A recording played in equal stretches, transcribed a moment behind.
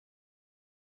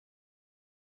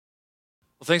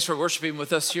Well, thanks for worshiping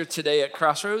with us here today at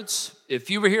Crossroads. If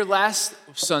you were here last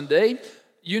Sunday,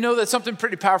 you know that something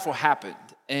pretty powerful happened.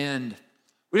 And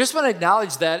we just want to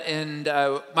acknowledge that. And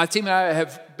my team and I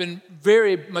have been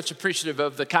very much appreciative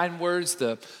of the kind words,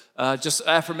 the just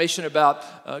affirmation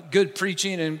about good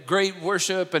preaching and great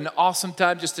worship and awesome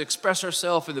time just to express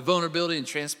ourselves and the vulnerability and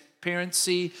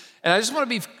transparency. And I just want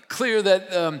to be clear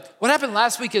that what happened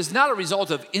last week is not a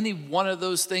result of any one of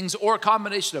those things or a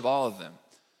combination of all of them.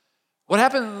 What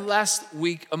happened last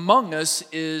week among us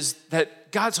is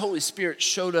that God's Holy Spirit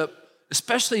showed up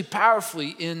especially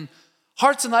powerfully in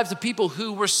hearts and lives of people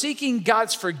who were seeking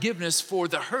God's forgiveness for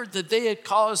the hurt that they had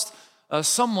caused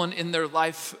someone in their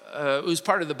life who was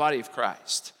part of the body of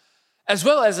Christ. As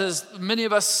well as many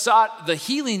of us sought the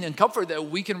healing and comfort that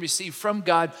we can receive from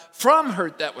God from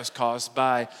hurt that was caused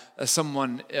by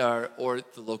someone or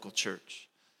the local church.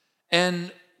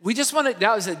 And we just want to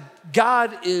acknowledge that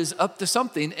God is up to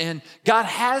something and God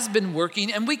has been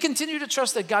working, and we continue to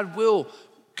trust that God will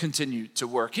continue to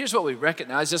work. Here's what we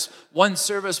recognize. Just one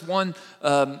service, one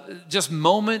just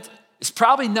moment is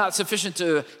probably not sufficient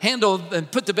to handle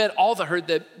and put to bed all the hurt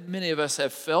that many of us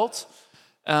have felt.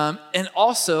 And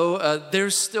also,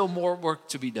 there's still more work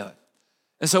to be done.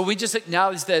 And so we just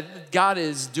acknowledge that God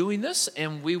is doing this,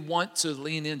 and we want to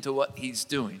lean into what he's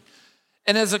doing.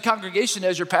 And as a congregation,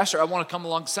 as your pastor, I want to come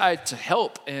alongside to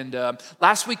help. And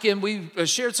last weekend, we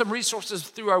shared some resources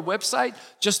through our website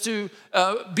just to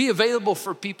be available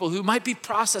for people who might be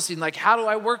processing, like, how do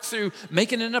I work through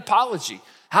making an apology?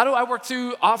 How do I work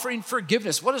through offering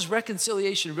forgiveness? What does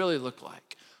reconciliation really look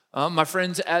like? My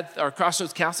friends at our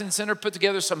Crossroads Counseling Center put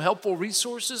together some helpful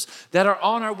resources that are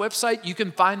on our website. You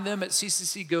can find them at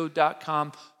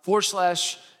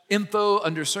cccgo.com/info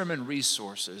under sermon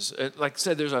resources. Like I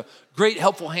said, there's a great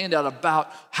helpful handout about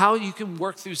how you can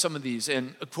work through some of these.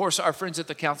 And of course, our friends at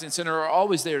the Counseling Center are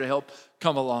always there to help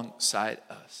come alongside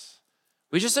us.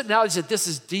 We just acknowledge that this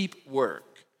is deep work.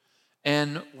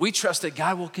 And we trust that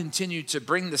God will continue to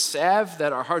bring the salve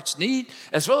that our hearts need,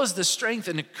 as well as the strength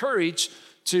and the courage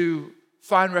to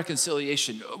find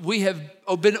reconciliation. We have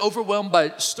been overwhelmed by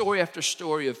story after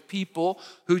story of people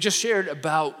who just shared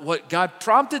about what God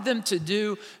prompted them to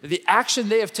do, the action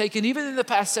they have taken, even in the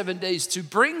past 7 days, to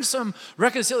bring some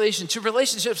reconciliation to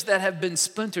relationships that have been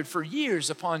splintered for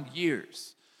years upon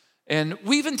years. And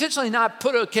we've intentionally not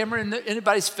put a camera in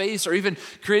anybody's face or even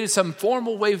created some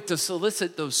formal way to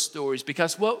solicit those stories,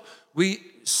 because what we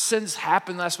sense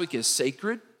happened last week is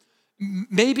sacred,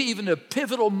 maybe even a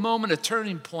pivotal moment, a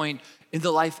turning point in the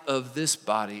life of this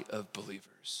body of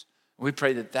believers. We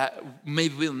pray that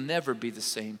maybe we'll never be the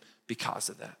same because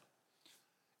of that.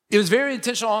 It was very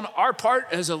intentional on our part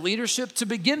as a leadership to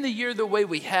begin the year the way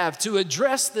we have, to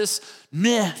address this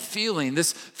feeling,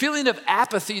 this feeling of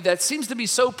apathy that seems to be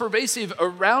so pervasive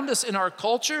around us in our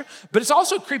culture, but it's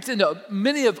also creeped into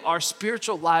many of our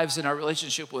spiritual lives and our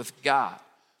relationship with God.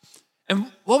 And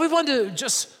what we want to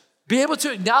just be able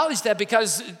to acknowledge that,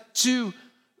 because to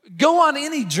go on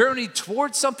any journey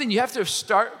towards something, you have to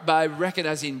start by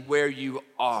recognizing where you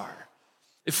are.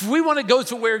 If we want to go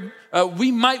to where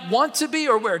we might want to be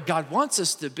or where God wants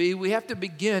us to be, we have to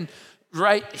begin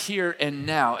right here and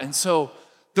now. And so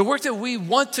the work that we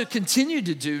want to continue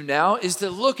to do now is to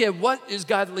look at what is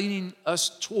God leading us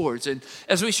towards. And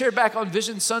as we shared back on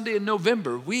Vision Sunday in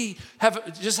November, we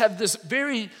have this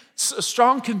very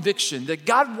strong conviction that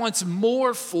God wants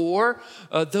more for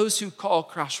those who call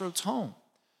Crossroads home.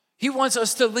 He wants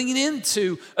us to lean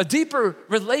into a deeper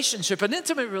relationship, an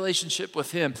intimate relationship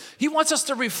with him. He wants us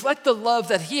to reflect the love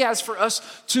that he has for us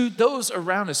to those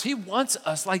around us. He wants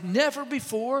us, like never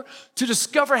before, to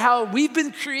discover how we've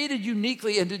been created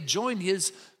uniquely and to join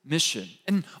his mission.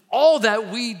 And all that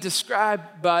we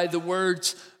describe by the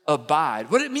words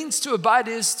abide. What it means to abide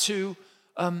is to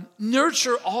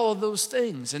nurture all of those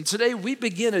things. And today we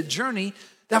begin a journey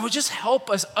that will just help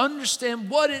us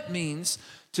understand what it means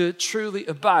to truly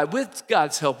abide. With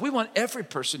God's help, we want every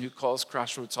person who calls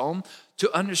Crossroads home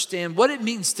to understand what it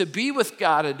means to be with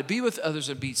God and to be with others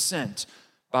and be sent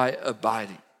by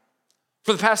abiding.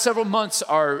 For the past several months,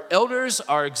 our elders,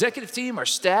 our executive team, our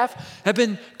staff have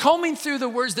been combing through the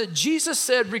words that Jesus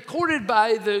said recorded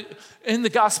in the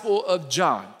Gospel of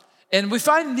John. And we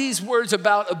find these words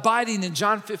about abiding in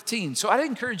John 15. So I'd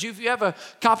encourage you, if you have a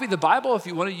copy of the Bible, if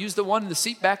you want to use the one in the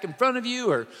seat back in front of you,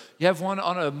 or you have one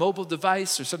on a mobile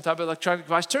device or some type of electronic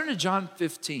device, turn to John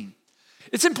 15.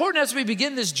 It's important as we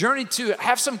begin this journey to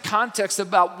have some context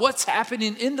about what's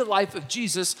happening in the life of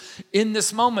Jesus in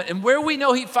this moment. And where we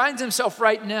know he finds himself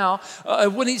right now,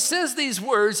 when he says these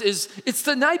words, is it's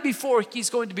the night before he's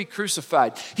going to be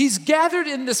crucified. He's gathered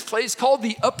in this place called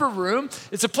the Upper Room.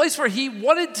 It's a place where he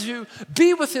wanted to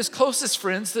be with his closest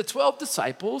friends, the 12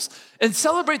 disciples, and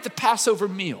celebrate the Passover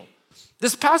meal.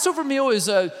 This Passover meal is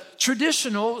a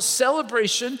traditional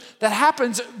celebration that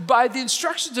happens by the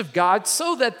instructions of God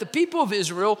so that the people of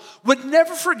Israel would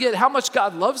never forget how much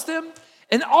God loves them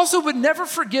and also would never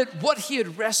forget what he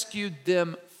had rescued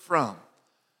them from.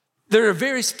 There are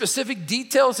very specific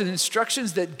details and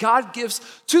instructions that God gives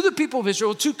to the people of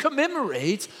Israel to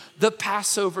commemorate the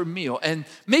Passover meal. And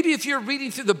maybe if you're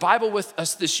reading through the Bible with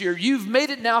us this year, you've made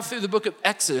it now through the book of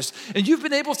Exodus, and you've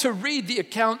been able to read the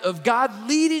account of God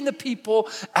leading the people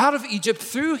out of Egypt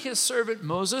through his servant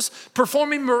Moses,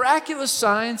 performing miraculous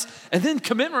signs, and then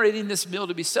commemorating this meal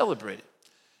to be celebrated.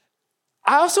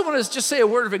 I also want to just say a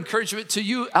word of encouragement to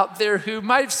you out there who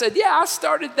might have said, yeah, I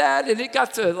started that and it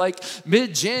got to like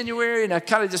mid-January and I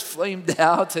kind of just flamed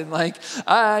out and like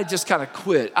I just kind of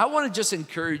quit. I want to just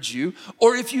encourage you,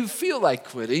 or if you feel like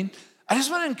quitting, I just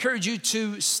want to encourage you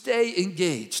to stay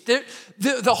engaged.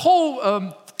 The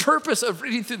whole purpose of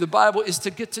reading through the Bible is to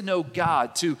get to know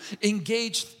God, to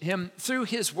engage him through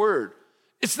his word.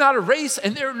 It's not a race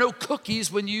and there are no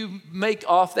cookies when you make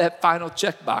off that final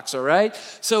checkbox, all right?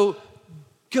 So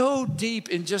go deep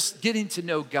in just getting to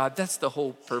know God. That's the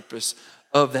whole purpose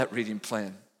of that reading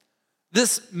plan.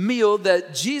 This meal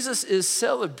that Jesus is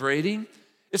celebrating,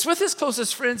 it's with his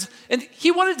closest friends, and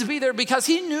he wanted to be there because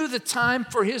he knew the time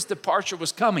for his departure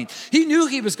was coming. He knew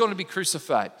he was going to be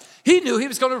crucified. He knew he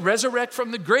was going to resurrect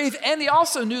from the grave, and he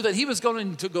also knew that he was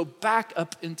going to go back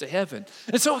up into heaven.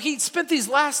 And so he spent these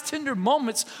last tender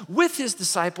moments with his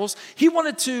disciples. He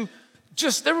wanted to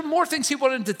there were more things he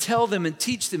wanted to tell them and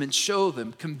teach them and show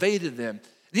them, convey to them.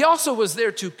 He also was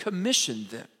there to commission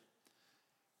them.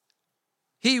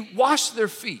 He washed their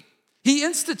feet. He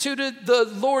instituted the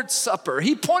Lord's Supper.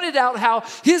 He pointed out how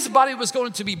his body was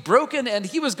going to be broken and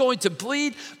he was going to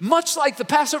bleed, much like the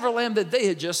Passover lamb that they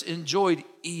had just enjoyed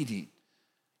eating.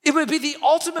 It would be the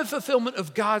ultimate fulfillment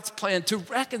of God's plan to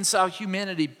reconcile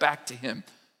humanity back to him.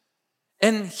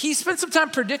 And he spent some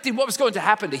time predicting what was going to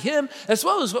happen to him as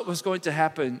well as what was going to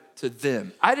happen to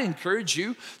them. I'd encourage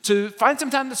you to find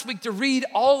some time this week to read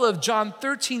all of John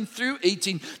 13 through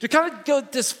 18 to kind of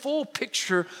get this full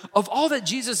picture of all that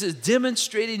Jesus is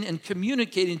demonstrating and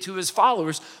communicating to his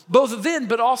followers, both then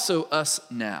but also us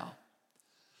now.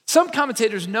 Some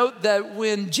commentators note that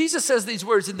when Jesus says these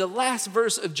words in the last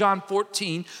verse of John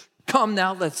 14, "Come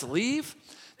now, let's leave,"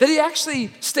 that he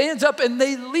actually stands up and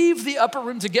they leave the upper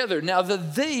room together. Now, the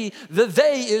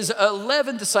they is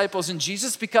 11 disciples in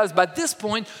Jesus, because by this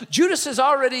point, Judas has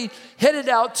already headed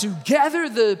out to gather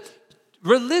the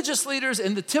religious leaders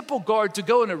and the temple guard to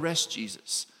go and arrest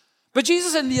Jesus. But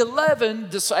Jesus and the 11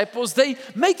 disciples, they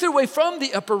make their way from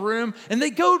the upper room and they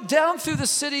go down through the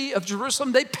city of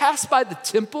Jerusalem. They pass by the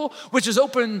temple, which is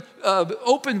open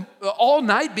all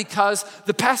night because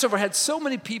the Passover had so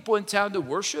many people in town to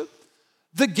worship.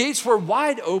 The gates were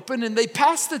wide open and they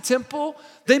passed the temple.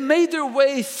 They made their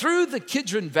way through the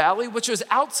Kidron Valley, which was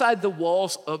outside the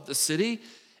walls of the city.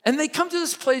 And they come to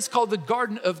this place called the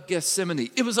Garden of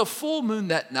Gethsemane. It was a full moon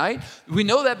that night. We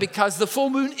know that because the full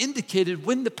moon indicated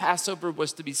when the Passover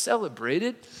was to be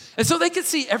celebrated. And so they could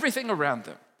see everything around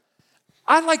them.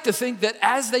 I like to think that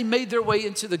as they made their way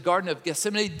into the Garden of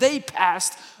Gethsemane, they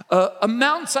passed a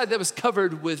mountainside that was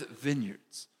covered with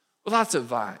vineyards, with lots of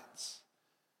vines.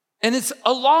 And it's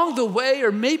along the way,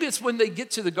 or maybe it's when they get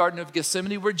to the Garden of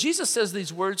Gethsemane, where Jesus says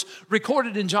these words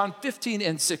recorded in John 15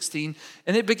 and 16.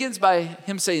 And it begins by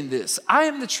him saying this: "I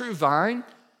am the true vine,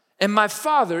 and my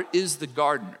Father is the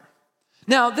gardener."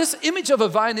 Now, this image of a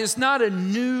vine is not a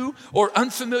new or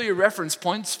unfamiliar reference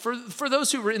point for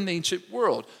those who were in the ancient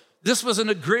world. This was an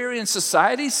agrarian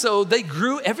society, so they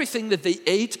grew everything that they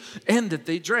ate and that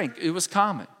they drank. It was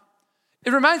common.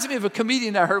 It reminds me of a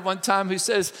comedian I heard one time who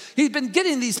says he'd been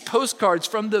getting these postcards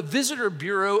from the Visitor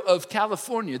Bureau of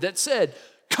California that said,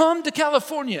 "Come to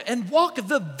California and walk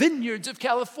the vineyards of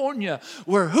California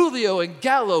where Julio and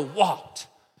Gallo walked."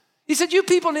 He said, "You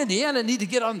people in Indiana need to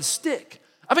get on the stick.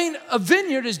 I mean, a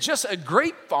vineyard is just a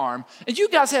grape farm, and you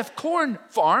guys have corn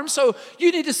farms, so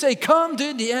you need to say, come to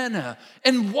Indiana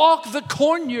and walk the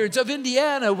cornyards of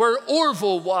Indiana where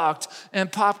Orville walked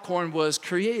and popcorn was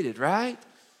created," right?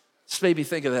 Just made me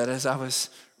think of that as I was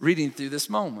reading through this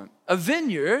moment. A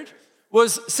vineyard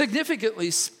was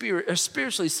significantly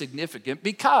spiritually significant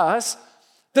because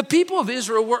the people of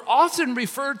Israel were often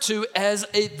referred to as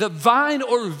the vine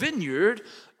or vineyard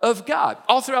of God,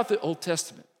 all throughout the Old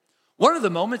Testament. One of the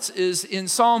moments is in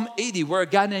Psalm 80, where a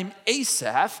guy named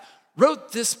Asaph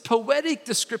wrote this poetic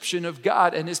description of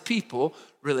God and his people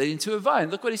relating to a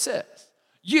vine. Look what he says.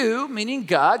 You, meaning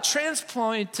God,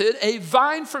 transplanted a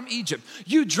vine from Egypt.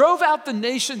 You drove out the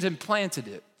nations and planted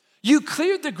it. You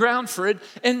cleared the ground for it,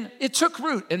 and it took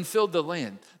root and filled the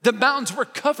land. The mountains were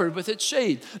covered with its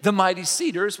shade, the mighty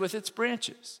cedars with its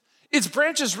branches. Its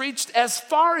branches reached as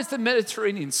far as the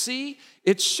Mediterranean Sea,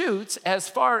 its shoots as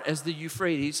far as the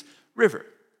Euphrates River.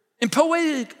 In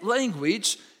poetic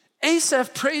language,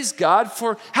 Asaph praised God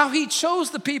for how he chose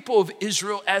the people of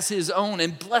Israel as his own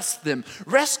and blessed them,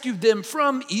 rescued them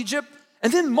from Egypt,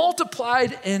 and then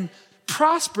multiplied and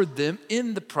prospered them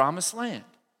in the promised land.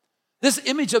 This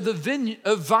image of the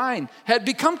vine had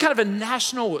become kind of a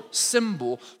national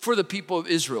symbol for the people of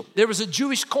Israel. There was a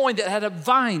Jewish coin that had a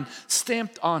vine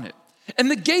stamped on it. And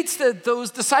the gates that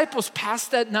those disciples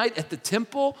passed that night at the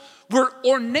temple were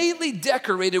ornately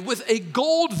decorated with a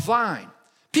gold vine.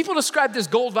 People describe this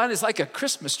gold vine as like a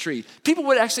Christmas tree. People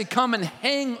would actually come and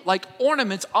hang like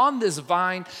ornaments on this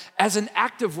vine as an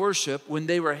act of worship when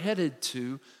they were headed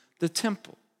to the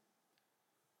temple.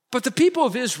 But the people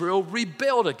of Israel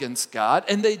rebelled against God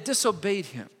and they disobeyed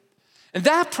him. And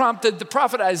that prompted the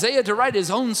prophet Isaiah to write his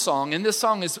own song. And this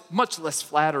song is much less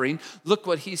flattering. Look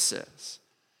what he says.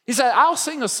 He said, I'll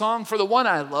sing a song for the one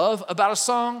I love about a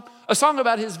song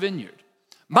about his vineyard.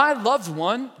 My loved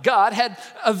one, God, had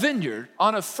a vineyard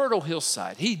on a fertile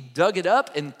hillside. He dug it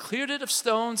up and cleared it of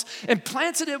stones and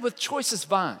planted it with choicest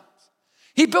vines.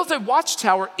 He built a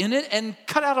watchtower in it and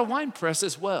cut out a winepress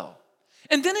as well.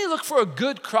 And then he looked for a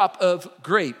good crop of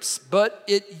grapes, but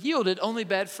it yielded only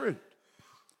bad fruit.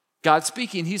 God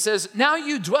speaking, he says, now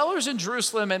you dwellers in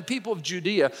Jerusalem and people of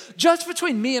Judea, judge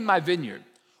between me and my vineyard.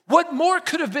 What more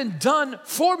could have been done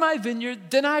for my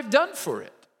vineyard than I've done for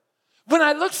it? When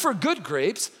I looked for good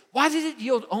grapes, why did it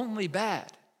yield only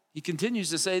bad? He continues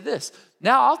to say this,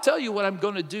 now I'll tell you what I'm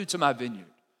going to do to my vineyard.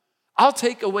 I'll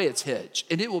take away its hedge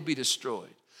and it will be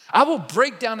destroyed. I will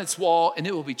break down its wall and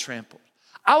it will be trampled.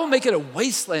 I will make it a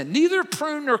wasteland, neither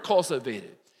pruned nor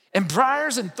cultivated, and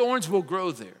briars and thorns will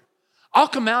grow there. I'll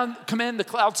command the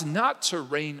clouds not to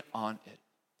rain on it.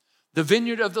 The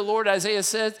vineyard of the Lord, Isaiah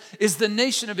said, is the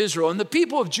nation of Israel, and the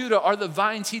people of Judah are the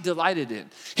vines he delighted in.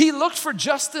 He looked for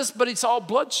justice, but he saw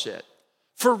bloodshed,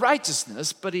 for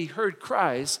righteousness, but he heard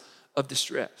cries of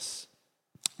distress.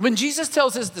 When Jesus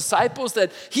tells his disciples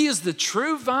that he is the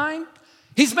true vine,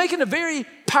 he's making a very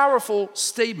powerful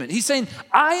statement. He's saying,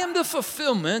 I am the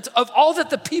fulfillment of all that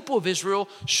the people of Israel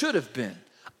should have been.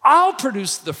 I'll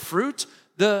produce the fruit,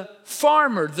 the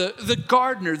farmer, the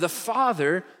gardener, the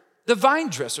father, the vine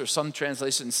dresser, some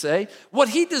translations say, what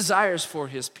he desires for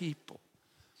his people.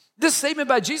 This statement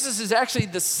by Jesus is actually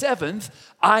the seventh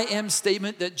I am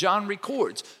statement that John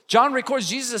records. John records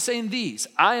Jesus as saying these,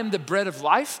 I am the bread of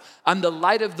life, I'm the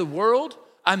light of the world,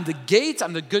 I'm the gate,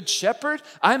 I'm the good shepherd,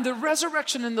 I am the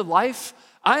resurrection and the life,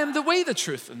 I am the way, the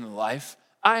truth, and the life,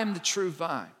 I am the true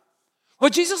vine.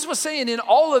 What Jesus was saying in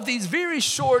all of these very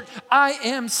short I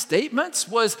am statements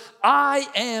was, I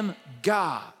am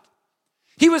God.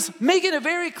 He was making it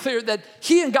very clear that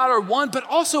he and God are one, but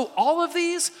also all of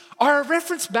these are a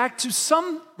reference back to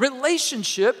some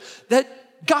relationship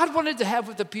that God wanted to have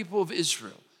with the people of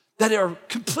Israel that are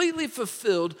completely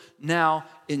fulfilled now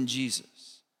in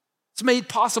Jesus. It's made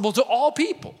possible to all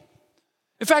people.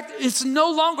 In fact, it's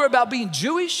no longer about being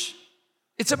Jewish,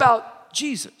 it's about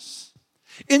Jesus.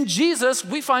 In Jesus,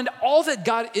 we find all that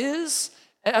God is,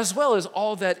 as well as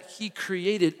all that he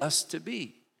created us to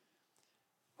be.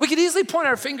 We could easily point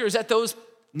our fingers at those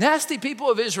nasty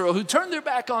people of Israel who turned their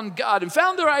back on God and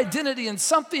found their identity in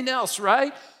something else,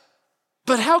 right?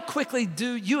 But how quickly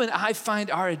do you and I find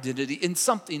our identity in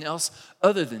something else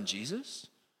other than Jesus?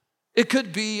 It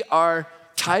could be our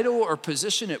title or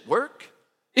position at work.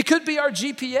 It could be our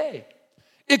GPA.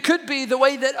 It could be the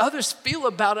way that others feel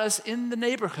about us in the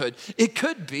neighborhood. It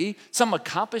could be some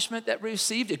accomplishment that we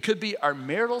received. It could be our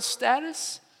marital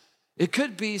status. It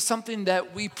could be something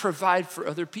that we provide for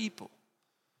other people.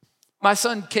 My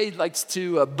son, Cade, likes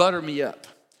to butter me up.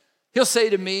 He'll say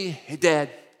to me, hey, Dad,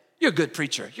 you're a good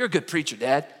preacher. You're a good preacher,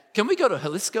 Dad. Can we go to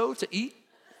Jalisco to eat?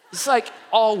 It's like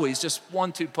always just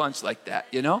 1-2 punch like that,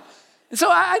 you know? And so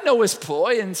I know his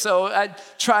ploy, and so I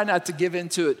try not to give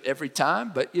into it every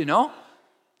time, but you know.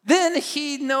 Then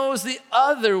he knows the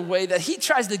other way that he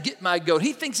tries to get my goat.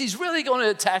 He thinks he's really going to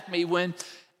attack me when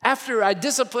after I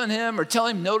discipline him or tell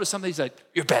him no to something, he's like,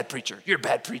 you're a bad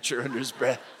preacher under his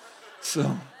breath.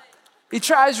 So he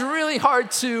tries really hard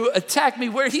to attack me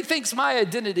where he thinks my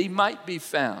identity might be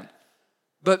found.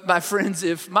 But my friends,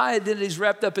 if my identity is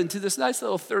wrapped up into this nice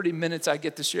little 30 minutes I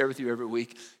get to share with you every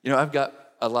week, I've got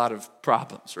a lot of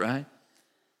problems, right?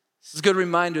 This is a good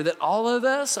reminder that all of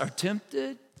us are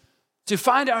tempted to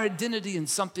find our identity in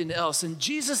something else. And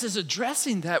Jesus is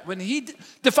addressing that when he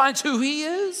defines who he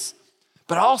is,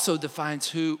 but also defines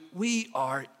who we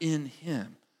are in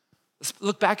him. Let's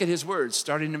look back at his words,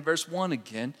 starting in verse 1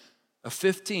 again of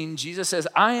 15. Jesus says,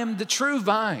 I am the true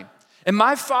vine, and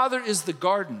my Father is the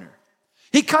gardener.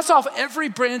 He cuts off every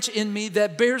branch in me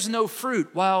that bears no fruit,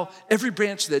 while every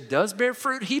branch that does bear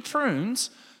fruit, he prunes,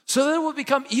 so that it will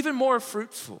become even more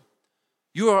fruitful.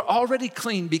 You are already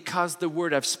clean because the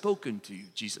word I've spoken to you,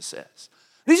 Jesus says.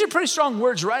 These are pretty strong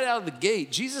words right out of the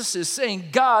gate. Jesus is saying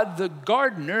God, the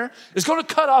gardener, is going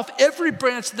to cut off every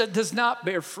branch that does not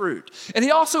bear fruit. And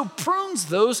he also prunes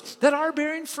those that are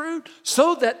bearing fruit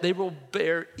so that they will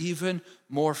bear even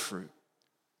more fruit.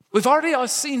 We've already all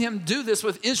seen him do this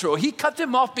with Israel. He cut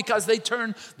them off because they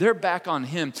turned their back on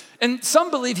him. And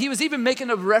some believe he was even making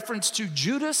a reference to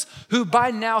Judas, who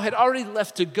by now had already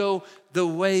left to go the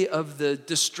way of the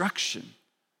destruction.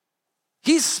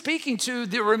 He's speaking to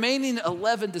the remaining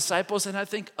 11 disciples, and I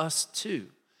think us too.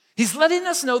 He's letting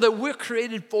us know that we're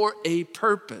created for a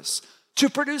purpose, to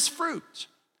produce fruit.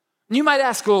 And you might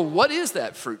ask, well, what is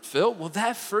that fruit, Phil? Well,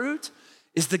 that fruit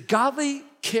is the godly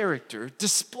character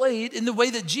displayed in the way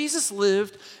that Jesus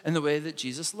lived and the way that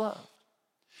Jesus loved.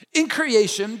 In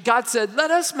creation, God said,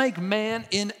 let us make man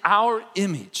in our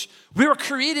image. We were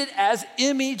created as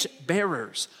image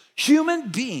bearers, human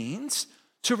beings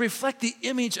to reflect the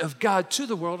image of God to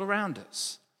the world around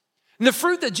us. And the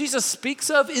fruit that Jesus speaks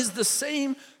of is the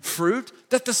same fruit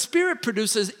that the Spirit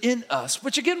produces in us,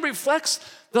 which again reflects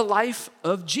the life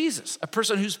of Jesus, a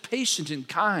person who's patient and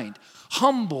kind,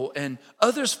 humble and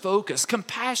others focused,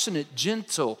 compassionate,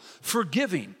 gentle,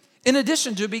 forgiving, in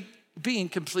addition to being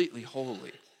completely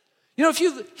holy. If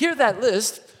you hear that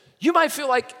list, you might feel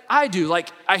like I do, like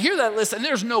I hear that list and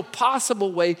there's no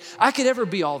possible way I could ever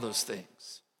be all those things.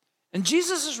 And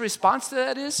Jesus' response to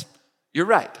that is, you're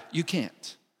right, you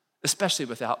can't, especially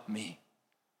without me.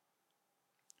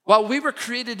 While we were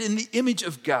created in the image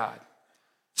of God,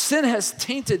 sin has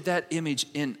tainted that image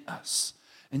in us.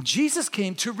 And Jesus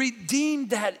came to redeem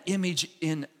that image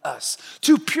in us,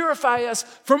 to purify us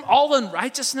from all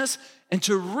unrighteousness and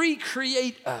to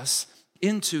recreate us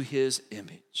into his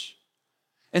image.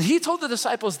 And he told the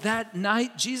disciples that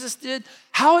night, Jesus did,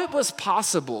 how it was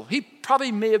possible. He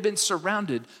probably may have been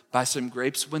surrounded by some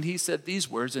grapes when he said these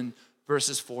words in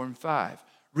verses 4 and 5.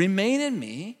 Remain in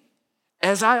me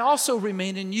as I also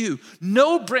remain in you.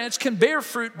 No branch can bear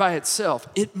fruit by itself.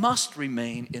 It must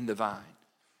remain in the vine.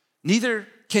 Neither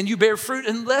can you bear fruit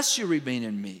unless you remain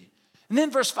in me. And then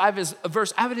verse 5 is a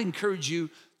verse I would encourage you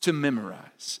to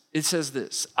memorize. It says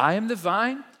this, I am the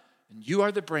vine and you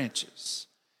are the branches.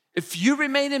 If you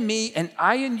remain in me and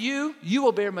I in you, you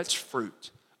will bear much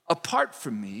fruit. Apart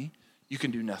from me, you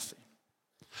can do nothing.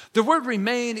 The word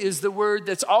remain is the word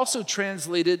that's also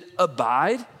translated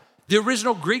abide. The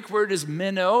original Greek word is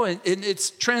meno, and it's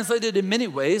translated in many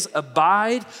ways.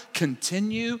 Abide,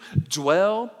 continue,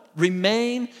 dwell,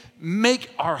 remain,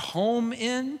 make our home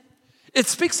in. It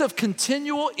speaks of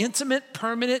continual, intimate,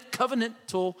 permanent,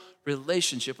 covenantal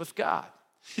relationship with God.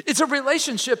 It's a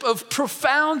relationship of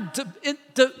profound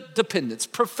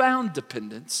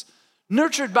dependence,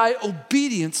 nurtured by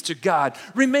obedience to God,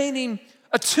 remaining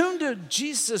attuned to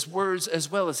Jesus' words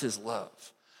as well as his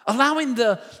love, allowing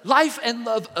the life and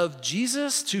love of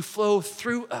Jesus to flow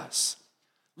through us,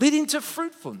 leading to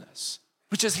fruitfulness,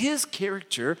 which is his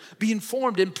character being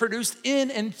formed and produced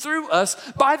in and through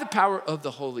us by the power of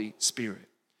the Holy Spirit.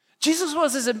 Jesus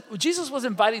was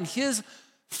inviting his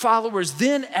followers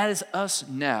then as us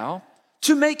now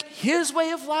to make his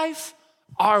way of life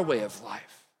our way of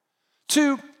life,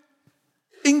 to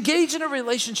engage in a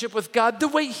relationship with God the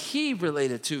way he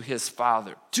related to his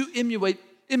Father, to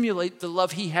emulate the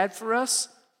love he had for us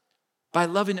by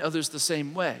loving others the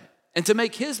same way, and to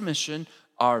make his mission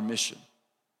our mission.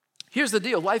 Here's the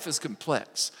deal, life is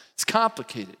complex, it's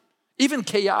complicated, even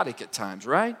chaotic at times,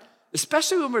 right?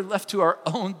 Especially when we're left to our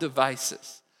own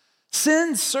devices.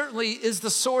 Sin certainly is the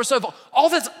source of all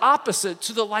that's opposite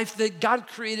to the life that God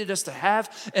created us to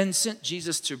have and sent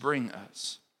Jesus to bring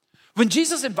us. When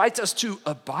Jesus invites us to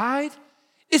abide,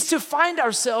 it's to find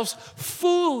ourselves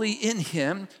fully in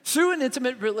him through an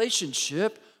intimate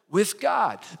relationship with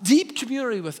God, deep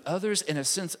community with others, and a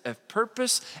sense of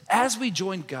purpose as we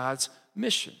join God's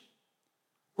mission.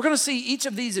 We're going to see each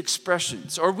of these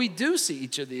expressions, or we do see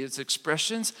each of these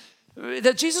expressions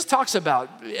that Jesus talks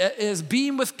about as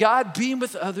being with God, being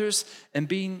with others, and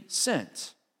being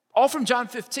sent. all from John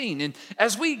 15. And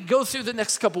as we go through the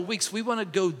next couple weeks, we want to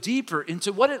go deeper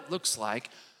into what it looks like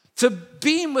to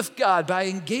being with God by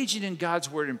engaging in God's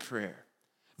word and prayer,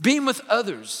 being with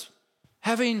others,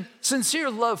 having sincere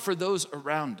love for those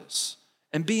around us,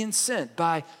 and being sent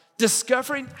by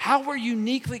discovering how we're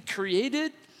uniquely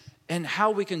created and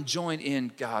how we can join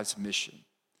in God's mission.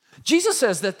 Jesus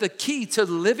says that the key to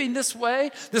living this way,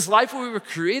 this life we were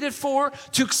created for,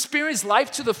 to experience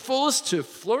life to the fullest, to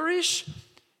flourish,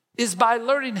 is by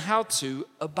learning how to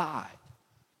abide.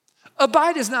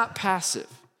 Abide is not passive.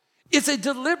 It's a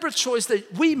deliberate choice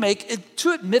that we make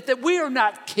to admit that we are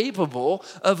not capable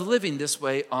of living this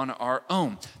way on our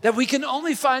own, that we can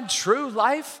only find true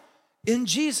life in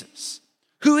Jesus,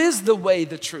 who is the way,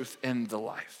 the truth, and the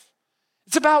life.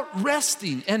 It's about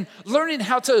resting and learning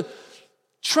how to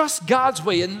trust God's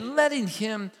way and letting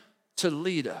him to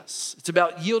lead us. It's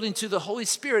about yielding to the Holy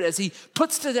Spirit as he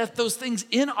puts to death those things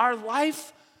in our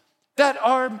life that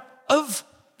are of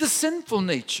the sinful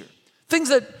nature. Things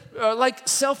that are like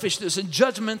selfishness and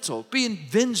judgmental, being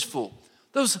vengeful,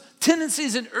 those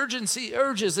tendencies and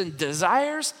urges and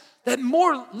desires that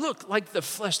more look like the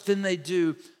flesh than they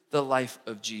do the life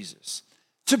of Jesus.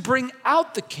 To bring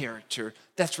out the character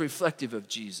that's reflective of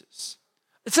Jesus.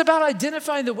 It's about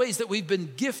identifying the ways that we've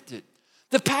been gifted,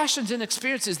 the passions and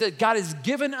experiences that God has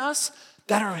given us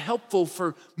that are helpful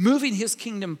for moving his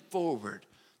kingdom forward,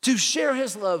 to share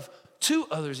his love to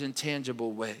others in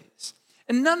tangible ways.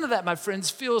 And none of that, my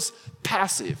friends, feels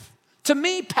passive. To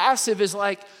me, passive is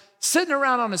like sitting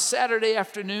around on a Saturday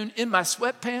afternoon in my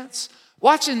sweatpants,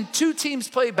 watching two teams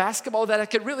play basketball that I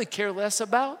could really care less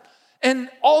about, and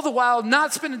all the while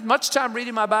not spending much time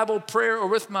reading my Bible, prayer, or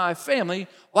with my family,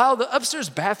 while the upstairs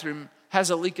bathroom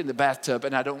has a leak in the bathtub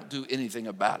and I don't do anything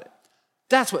about it.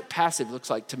 That's what passive looks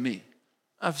like to me.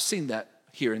 I've seen that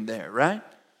here and there, right?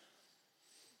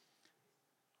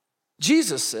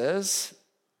 Jesus says,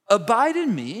 abide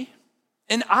in me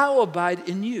and I'll abide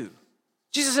in you.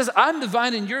 Jesus says, I'm the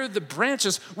vine and you're the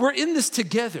branches. We're in this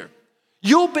together.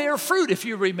 You'll bear fruit if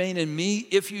you remain in me.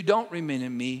 If you don't remain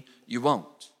in me, you won't.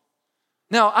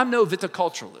 Now, I'm no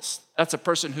viticulturalist. That's a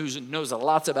person who knows a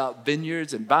lot about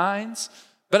vineyards and vines.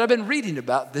 But I've been reading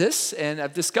about this, and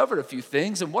I've discovered a few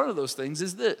things, and one of those things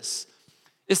is this.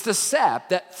 It's the sap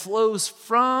that flows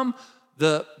from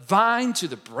the vine to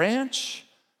the branch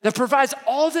that provides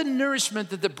all the nourishment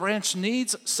that the branch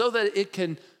needs so that it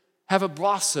can have a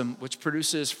blossom which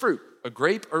produces fruit, a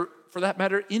grape, or for that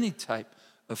matter, any type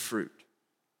of fruit.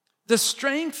 The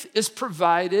strength is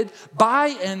provided by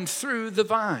and through the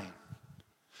vine.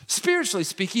 Spiritually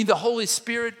speaking, the Holy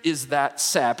Spirit is that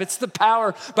sap. It's the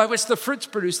power by which the fruit's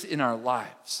produced in our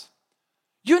lives.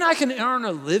 You and I can earn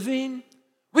a living.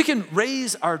 We can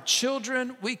raise our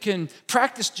children. We can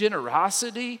practice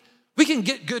generosity. We can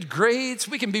get good grades.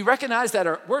 We can be recognized at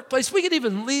our workplace. We can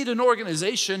even lead an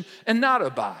organization and not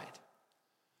abide.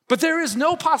 But there is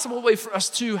no possible way for us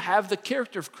to have the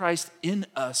character of Christ in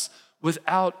us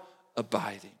without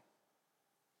abiding.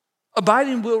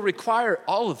 Abiding will require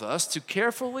all of us to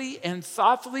carefully and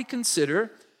thoughtfully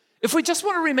consider if we just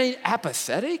want to remain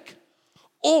apathetic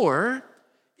or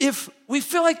if we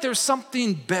feel like there's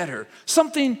something better,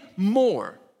 something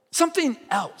more, something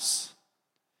else.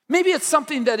 Maybe it's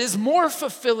something that is more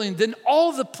fulfilling than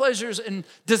all the pleasures and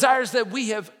desires that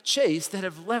we have chased that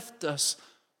have left us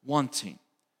wanting.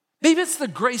 Maybe it's the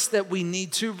grace that we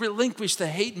need to relinquish the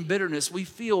hate and bitterness we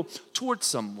feel towards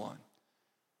someone.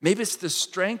 Maybe it's the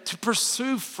strength to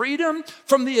pursue freedom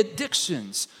from the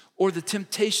addictions or the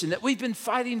temptation that we've been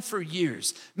fighting for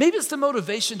years. Maybe it's the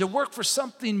motivation to work for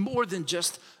something more than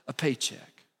just a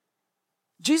paycheck.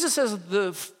 Jesus says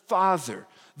the Father,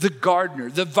 the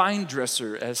gardener, the vine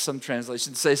dresser, as some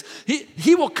translations says,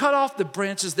 he will cut off the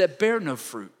branches that bear no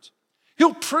fruit.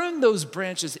 He'll prune those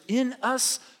branches in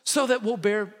us so that we'll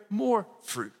bear more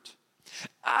fruit.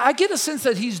 I get a sense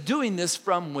that he's doing this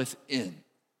from within.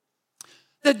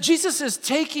 That Jesus is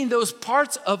taking those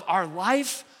parts of our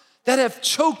life that have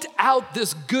choked out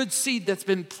this good seed that's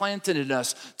been planted in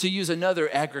us, to use another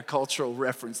agricultural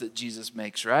reference that Jesus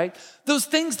makes, right? Those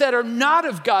things that are not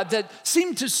of God that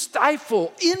seem to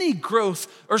stifle any growth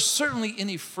or certainly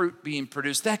any fruit being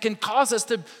produced that can cause us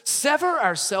to sever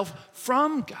ourselves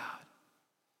from God.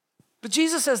 But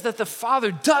Jesus says that the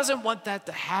Father doesn't want that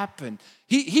to happen.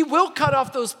 He will cut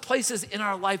off those places in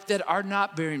our life that are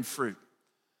not bearing fruit.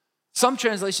 Some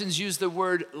translations use the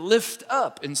word lift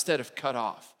up instead of cut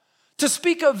off, to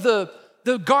speak of the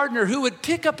the gardener who would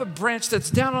pick up a branch that's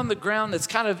down on the ground that's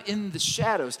kind of in the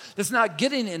shadows, that's not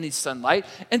getting any sunlight,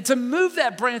 and to move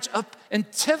that branch up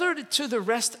and tether it to the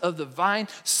rest of the vine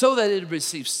so that it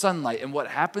receives sunlight. And what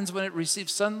happens when it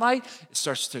receives sunlight? It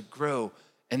starts to grow,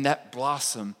 and that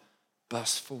blossom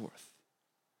busts forth.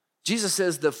 Jesus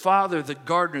says the Father, the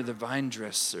gardener, the vine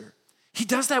dresser, he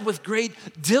does that with great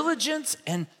diligence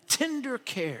and tender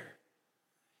care.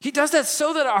 He does that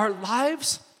so that our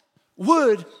lives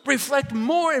would reflect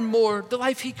more and more the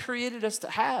life he created us to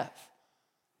have.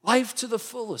 Life to the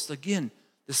fullest. Again,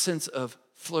 the sense of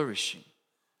flourishing.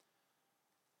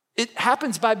 It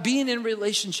happens by being in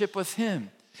relationship with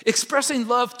him, expressing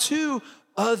love to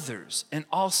others, and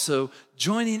also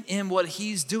joining in what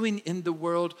he's doing in the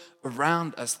world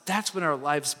around us. That's when our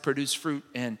lives produce fruit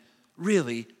and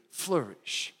really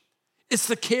flourish. It's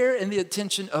the care and the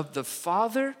attention of the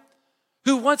Father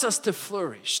who wants us to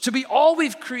flourish, to be all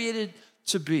we've created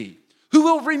to be, who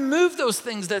will remove those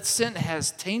things that sin has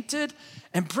tainted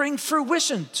and bring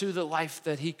fruition to the life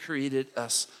that he created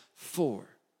us for.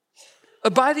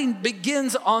 Abiding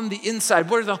begins on the inside,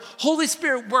 where the Holy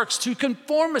Spirit works to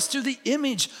conform us to the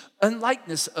image and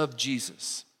likeness of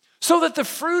Jesus, so that the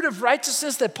fruit of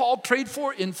righteousness that Paul prayed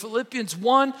for in Philippians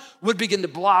 1 would begin to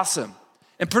blossom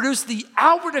and produce the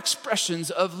outward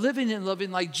expressions of living and loving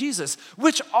like Jesus,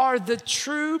 which are the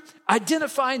true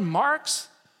identifying marks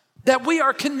that we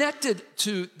are connected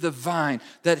to the vine,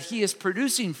 that he is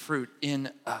producing fruit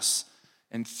in us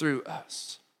and through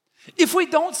us. If we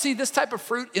don't see this type of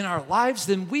fruit in our lives,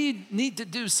 then we need to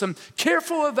do some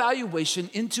careful evaluation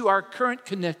into our current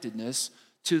connectedness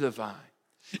to the vine.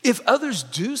 If others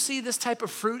do see this type of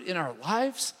fruit in our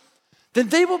lives, then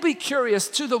they will be curious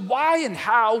to the why and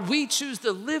how we choose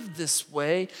to live this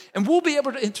way, and we'll be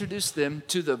able to introduce them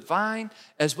to the vine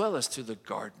as well as to the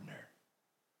gardener.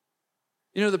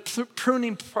 You know, the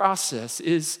pruning process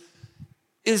is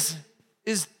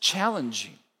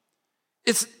challenging.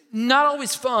 It's not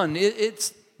always fun.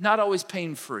 It's not always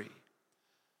pain-free.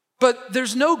 But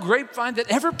there's no grapevine that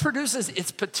ever produces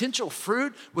its potential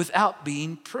fruit without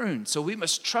being pruned. So we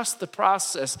must trust the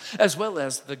process as well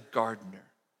as the gardener.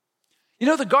 You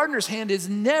know, the gardener's hand is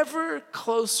never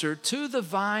closer to the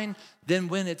vine than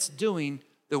when it's doing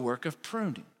the work of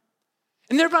pruning.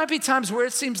 And there might be times where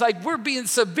it seems like we're being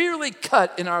severely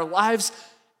cut in our lives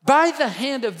by the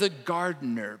hand of the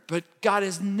gardener, but God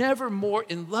is never more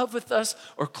in love with us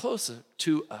or closer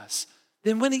to us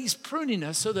than when he's pruning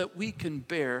us so that we can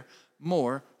bear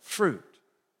more fruit.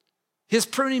 His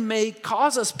pruning may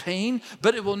cause us pain,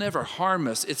 but it will never harm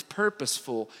us. It's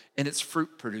purposeful and it's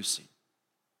fruit producing.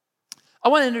 I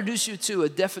want to introduce you to a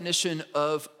definition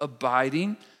of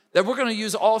abiding that we're going to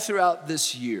use all throughout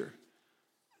this year.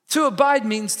 To abide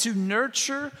means to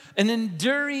nurture an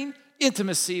enduring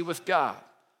intimacy with God,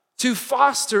 to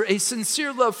foster a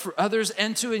sincere love for others,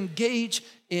 and to engage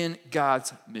in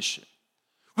God's mission.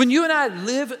 When you and I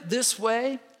live this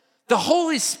way, the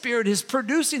Holy Spirit is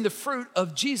producing the fruit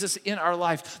of Jesus in our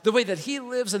life. The way that he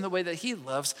lives and the way that he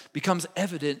loves becomes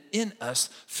evident in us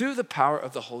through the power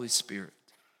of the Holy Spirit.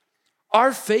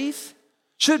 Our faith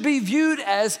should be viewed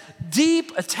as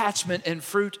deep attachment and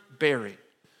fruit bearing.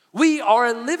 We are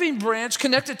a living branch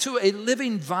connected to a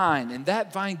living vine, and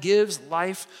that vine gives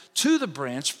life to the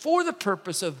branch for the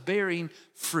purpose of bearing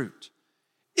fruit.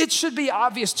 It should be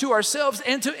obvious to ourselves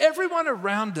and to everyone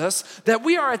around us that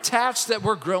we are attached, that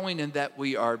we're growing, and that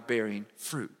we are bearing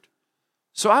fruit.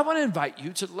 So I want to invite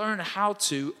you to learn how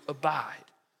to abide.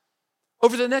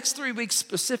 Over the next 3 weeks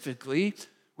specifically,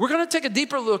 we're going to take a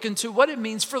deeper look into what it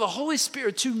means for the Holy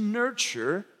Spirit to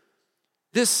nurture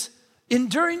this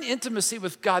enduring intimacy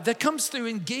with God that comes through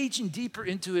engaging deeper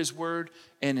into his word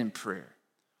and in prayer.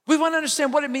 We want to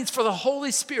understand what it means for the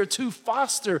Holy Spirit to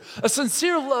foster a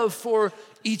sincere love for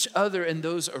each other and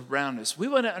those around us. We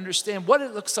want to understand what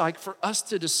it looks like for us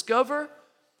to discover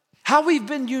how we've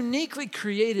been uniquely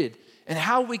created and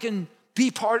how we can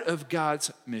be part of God's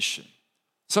mission.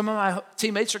 Some of my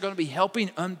teammates are going to be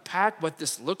helping unpack what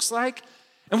this looks like.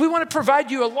 And we want to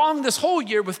provide you along this whole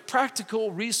year with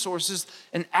practical resources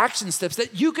and action steps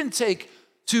that you can take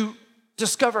to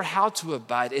discover how to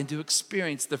abide and to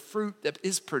experience the fruit that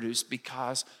is produced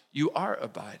because you are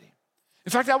abiding.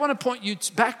 In fact, I want to point you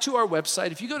back to our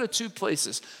website. If you go to two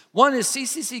places, one is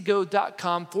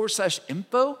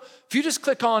cccgo.com/info. If you just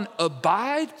click on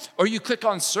Abide or you click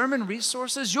on Sermon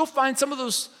Resources, you'll find some of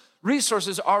those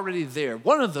resources already there.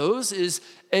 One of those is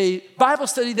a Bible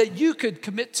study that you could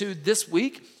commit to this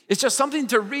week. It's just something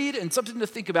to read and something to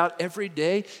think about every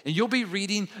day. And you'll be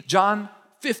reading John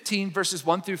 15 verses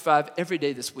 1-5 every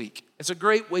day this week. It's a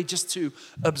great way just to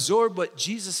absorb what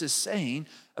Jesus is saying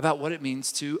about what it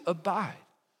means to abide.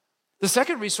 The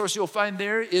second resource you'll find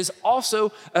there is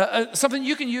also something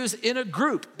you can use in a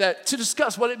group to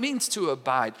discuss what it means to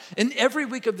abide. And every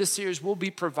week of this series, we'll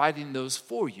be providing those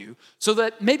for you so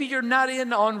that maybe you're not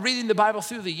in on reading the Bible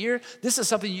through the year. This is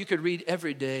something you could read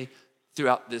every day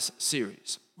throughout this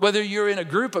series. Whether you're in a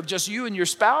group of just you and your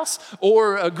spouse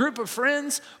or a group of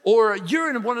friends, or you're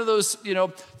in one of those,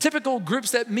 typical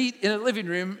groups that meet in a living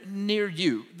room near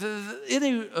you.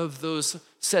 Any of those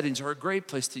settings are a great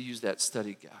place to use that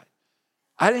study guide.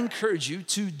 I'd encourage you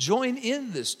to join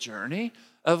in this journey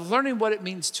of learning what it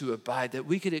means to abide, that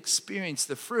we could experience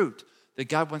the fruit that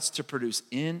God wants to produce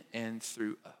in and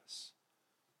through us.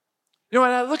 When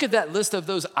I look at that list of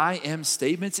those I am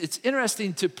statements, it's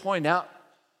interesting to point out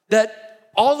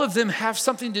that all of them have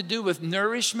something to do with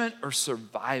nourishment or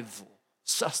survival,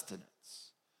 sustenance.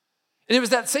 And it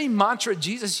was that same mantra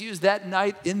Jesus used that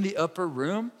night in the upper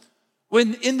room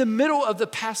when in the middle of the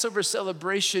Passover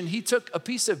celebration, he took a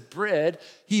piece of bread,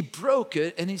 he broke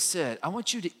it, and he said, I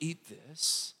want you to eat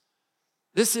this.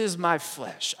 This is my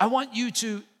flesh. I want you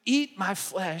to eat my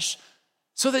flesh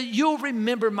so that you'll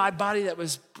remember my body that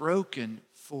was broken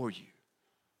for you.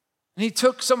 And he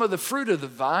took some of the fruit of the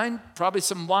vine, probably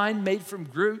some wine made from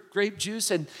grape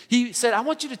juice, and he said, I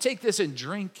want you to take this and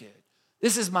drink it.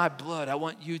 This is my blood. I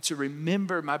want you to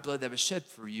remember my blood that was shed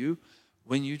for you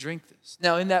when you drink this.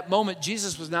 Now, in that moment,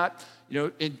 Jesus was not,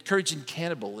 encouraging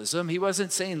cannibalism. He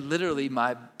wasn't saying literally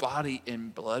my body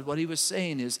and blood. What he was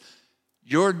saying is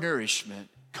your nourishment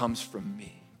comes from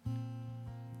me.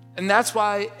 And that's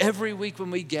why every week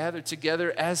when we gather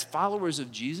together as followers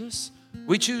of Jesus,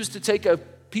 we choose to take a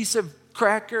piece of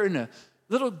cracker and a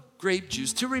little grape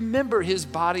juice to remember his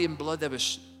body and blood that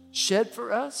was shed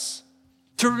for us.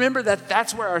 To remember that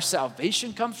that's where our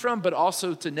salvation comes from, but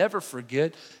also to never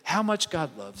forget how much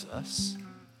God loves us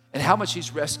and how much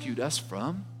he's rescued us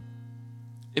from.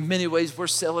 In many ways, we're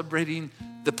celebrating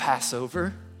the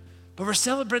Passover, but we're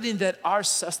celebrating that our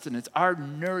sustenance, our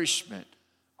nourishment,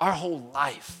 our whole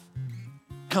life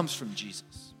comes from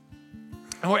Jesus.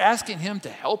 And we're asking him to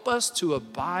help us to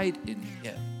abide in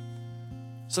him.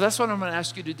 So that's what I'm going to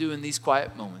ask you to do in these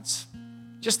quiet moments,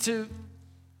 just to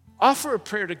offer a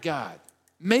prayer to God.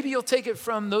 Maybe you'll take it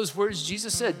from those words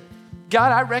Jesus said,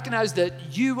 God, I recognize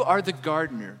that you are the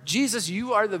gardener. Jesus,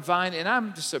 you are the vine, and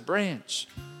I'm just a branch.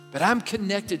 But I'm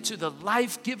connected to the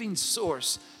life-giving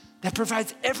source that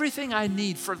provides everything I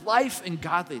need for life and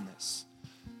godliness.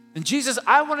 And Jesus,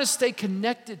 I want to stay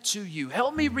connected to you.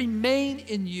 Help me remain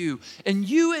in you and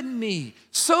you in me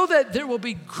so that there will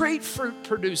be great fruit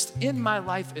produced in my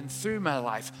life and through my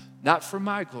life, not for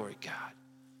my glory, God,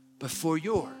 but for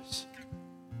yours.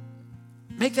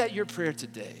 Make that your prayer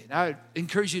today. And I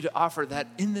encourage you to offer that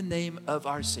in the name of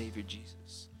our Savior,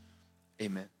 Jesus.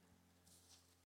 Amen.